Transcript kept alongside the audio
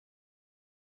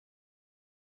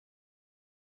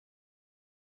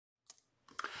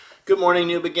Good morning,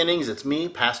 New Beginnings. It's me,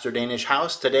 Pastor Danish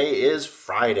House. Today is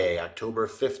Friday, October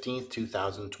 15th,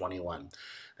 2021.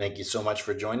 Thank you so much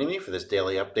for joining me for this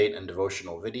daily update and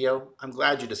devotional video. I'm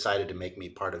glad you decided to make me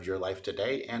part of your life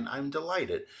today, and I'm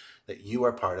delighted that you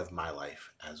are part of my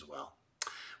life as well.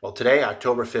 Well, today,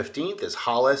 October 15th, is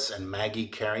Hollis and Maggie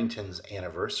Carrington's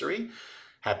anniversary.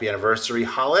 Happy anniversary,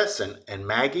 Hollis and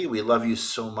Maggie. We love you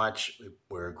so much.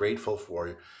 We're grateful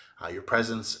for your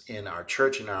presence in our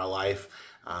church, in our life.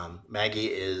 Maggie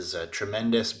is a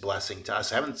tremendous blessing to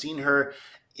us. I haven't seen her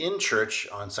in church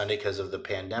on Sunday because of the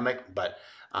pandemic, but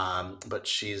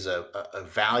she's a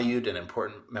valued and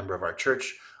important member of our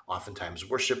church, oftentimes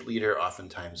worship leader,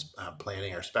 oftentimes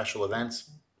planning our special events.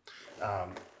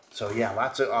 So yeah,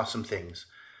 lots of awesome things.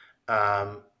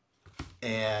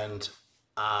 And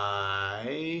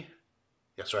sorry,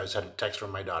 I just had a text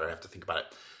from my daughter. I have to think about it.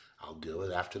 I'll deal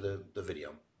with it after the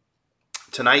video.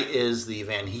 Tonight is the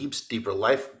Van Heeps Deeper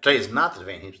Life. Today is not the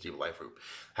Van Heeps Deeper Life group. It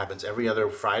happens every other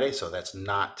Friday, so that's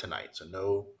not tonight. So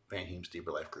no Van Heeps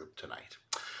Deeper Life group tonight.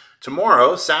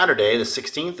 Tomorrow, Saturday, the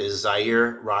 16th, is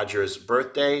Zaire Rogers'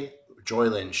 birthday,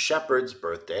 Joylyn Shepard's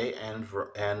birthday, and is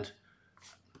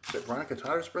it Veronica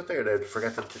Todder's birthday, or did I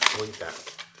forget to delete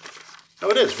that? No,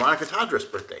 it is Veronica Todder's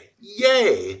birthday.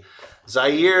 Yay!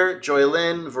 Zaire,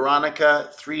 Joylyn,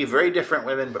 Veronica, three very different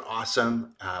women, but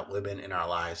awesome women in our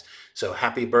lives. So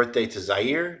happy birthday to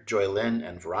Zaire, Joylyn,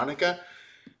 and Veronica.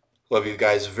 Love you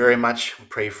guys very much.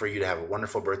 Pray for you to have a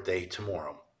wonderful birthday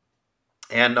tomorrow.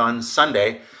 And on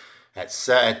Sunday at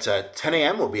 10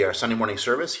 a.m. will be our Sunday morning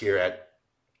service here at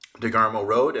DeGarmo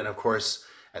Road. And of course,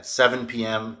 at 7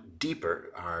 p.m.,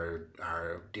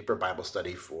 our Deeper Bible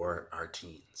study for our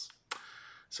teens.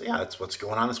 So yeah, that's what's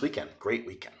going on this weekend. Great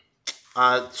weekend.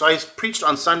 So I preached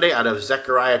on Sunday out of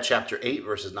Zechariah chapter 8,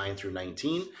 verses 9 through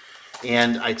 19.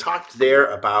 And I talked there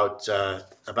about the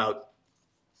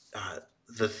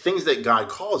things that God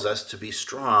calls us to be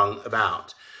strong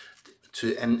about.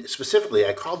 And specifically,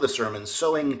 I called the sermon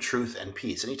Sowing Truth and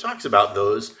Peace. And he talks about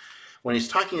those when he's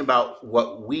talking about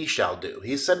what we shall do.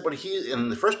 He said in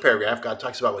the first paragraph, God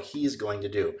talks about what he's going to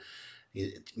do.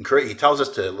 He tells us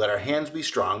to let our hands be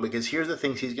strong, because here's the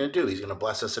things he's going to do. He's going to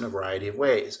bless us in a variety of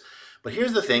ways. But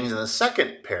here's the things in the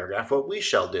second paragraph, what we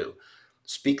shall do.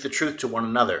 Speak the truth to one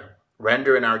another.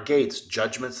 Render in our gates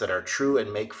judgments that are true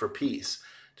and make for peace.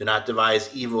 Do not devise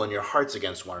evil in your hearts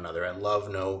against one another, and love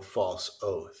no false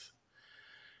oath.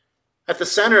 At the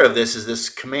center of this is this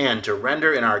command to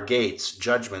render in our gates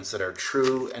judgments that are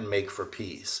true and make for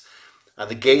peace.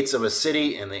 The gates of a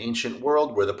city in the ancient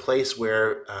world were the place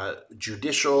where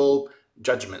judicial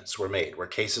judgments were made, where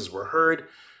cases were heard,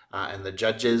 and the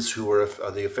judges who were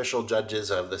the official judges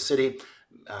of the city,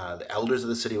 the elders of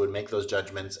the city would make those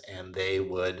judgments, and they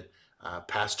would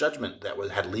pass judgment that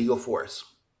had legal force.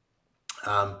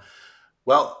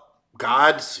 Well,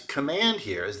 God's command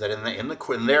here is that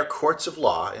in their courts of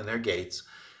law, in their gates,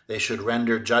 they should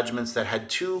render judgments that had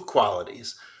two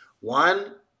qualities.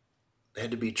 One, they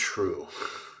had to be true.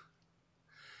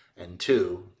 And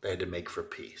two, they had to make for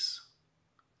peace.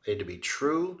 They had to be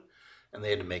true, and they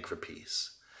had to make for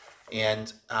peace.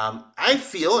 And I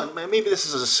feel, and maybe this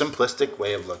is a simplistic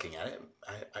way of looking at it,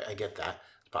 I get that,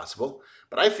 it's possible,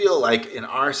 but I feel like in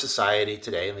our society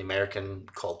today, in the American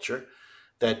culture,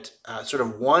 that sort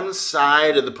of one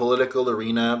side of the political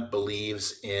arena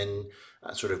believes in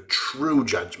sort of true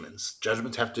judgments.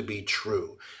 Judgments have to be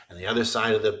true. And the other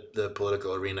side of the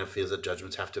political arena feels that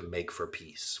judgments have to make for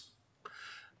peace.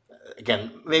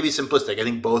 Again, maybe simplistic. I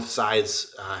think both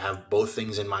sides have both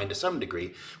things in mind to some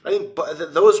degree. But I think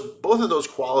both of those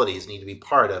qualities need to be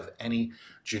part of any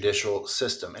judicial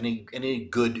system. Any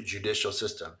good judicial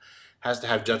system has to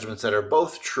have judgments that are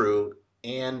both true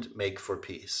and make for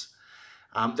peace.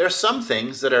 There are some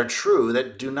things that are true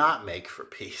that do not make for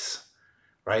peace,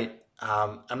 right?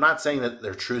 I'm not saying that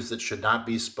there are truths that should not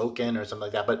be spoken or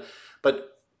something like that, but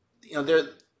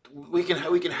we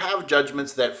can have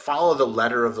judgments that follow the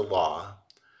letter of the law,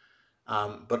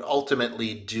 but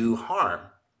ultimately do harm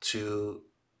to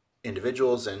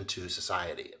individuals and to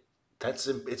society.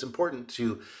 It's important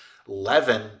to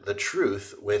leaven the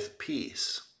truth with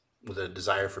peace, with a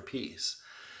desire for peace.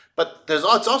 But it's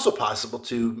also possible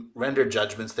to render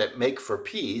judgments that make for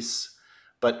peace,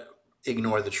 but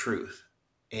ignore the truth.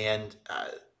 And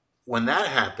when that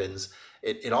happens,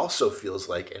 it also feels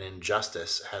like an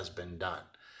injustice has been done.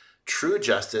 True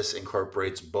justice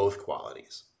incorporates both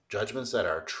qualities: judgments that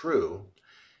are true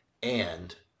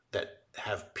and that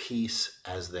have peace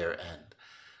as their end.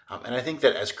 And I think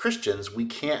that as Christians, we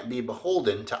can't be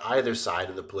beholden to either side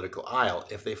of the political aisle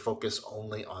if they focus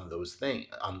only on those things,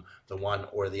 on the one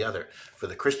or the other. For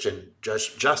the Christian,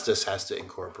 justice has to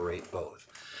incorporate both.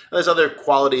 And there's other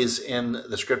qualities in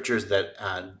the scriptures that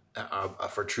are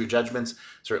for true judgments.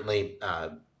 Certainly,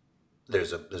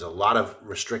 there's a lot of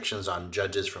restrictions on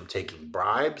judges from taking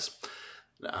bribes,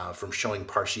 from showing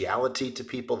partiality to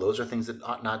people. Those are things that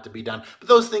ought not to be done. But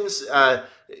those things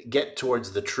get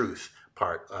towards the truth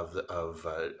part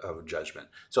of judgment.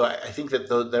 So I think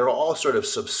that they're all sort of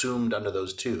subsumed under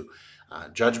those two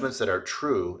judgments that are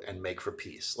true and make for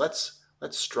peace. Let's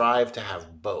strive to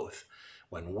have both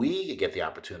when we get the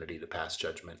opportunity to pass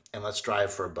judgment, and let's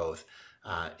strive for both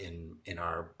in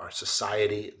our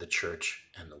society, the church,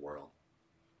 and the world.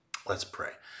 Let's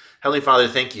pray. Heavenly Father,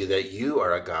 thank you that you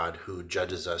are a God who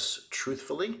judges us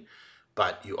truthfully,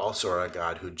 but you also are a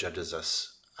God who judges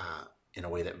us in a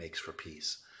way that makes for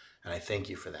peace. And I thank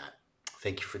you for that.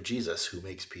 Thank you for Jesus, who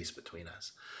makes peace between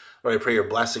us. Lord, I pray your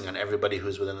blessing on everybody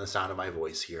who's within the sound of my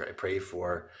voice here. I pray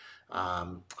for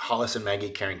Hollis and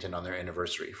Maggie Carrington on their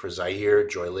anniversary, for Zaire,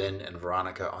 Joylyn, and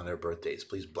Veronica on their birthdays.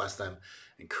 Please bless them,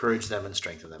 encourage them, and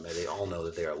strengthen them. May they all know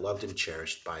that they are loved and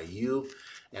cherished by you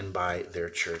and by their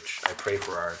church. I pray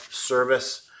for our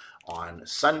service on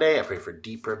Sunday. I pray for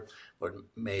deeper. Lord,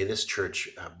 may this church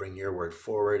bring your word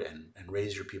forward and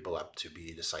raise your people up to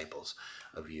be disciples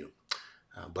of you.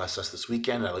 Bless us this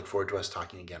weekend. I look forward to us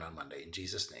talking again on Monday. In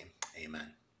Jesus' name,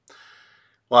 amen.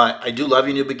 Well, I do love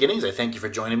you, New Beginnings. I thank you for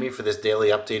joining me for this daily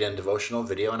update and devotional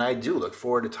video, and I do look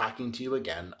forward to talking to you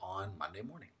again on Monday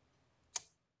morning.